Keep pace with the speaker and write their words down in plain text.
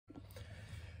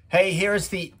Hey, here is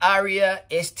the ARIA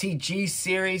STG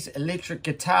series electric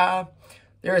guitar.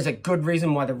 There is a good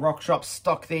reason why the rock shops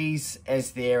stock these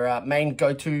as their main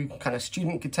go-to kind of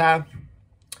student guitar.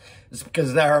 It's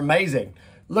because they're amazing.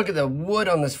 Look at the wood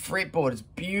on this fretboard. It's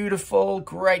beautiful,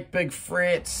 great big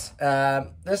frets.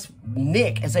 This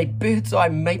neck is a bird's eye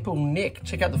maple neck.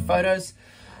 Check out the photos.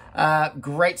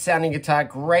 Great sounding guitar,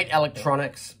 great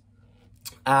electronics.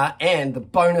 And the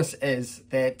bonus is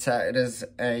that it is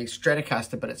a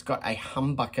Stratocaster, but it's got a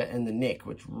humbucker in the neck,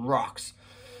 which rocks.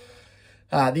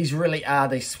 These really are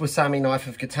the Swiss Army knife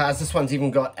of guitars. This one's even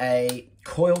got a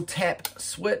coil tap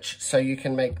switch, so you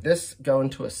can make this go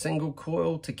into a single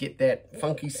coil to get that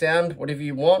funky sound, whatever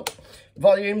you want.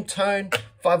 Volume, tone,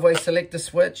 5-way selector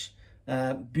switch.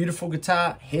 Beautiful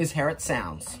guitar. Here's how it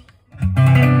sounds.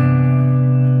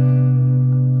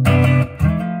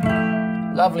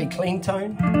 Lovely clean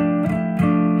tone.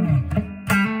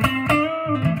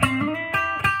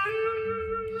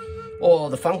 Or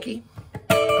the funky.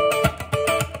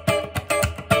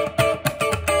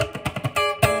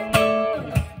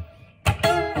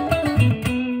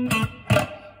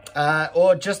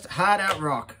 Or just hard out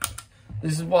rock.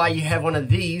 This is why you have one of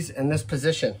these in this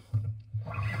position.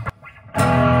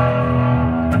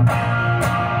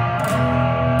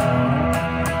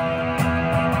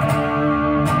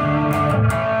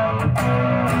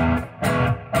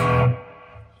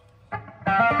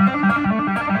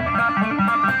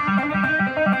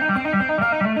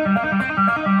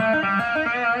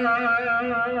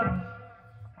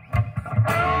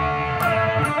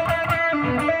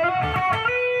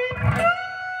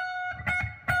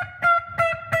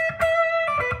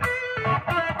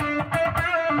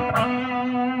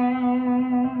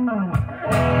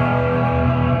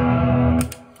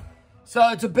 So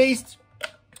it's a beast,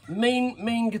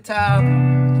 mean guitar,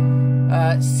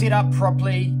 set up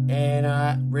properly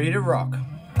and ready to rock.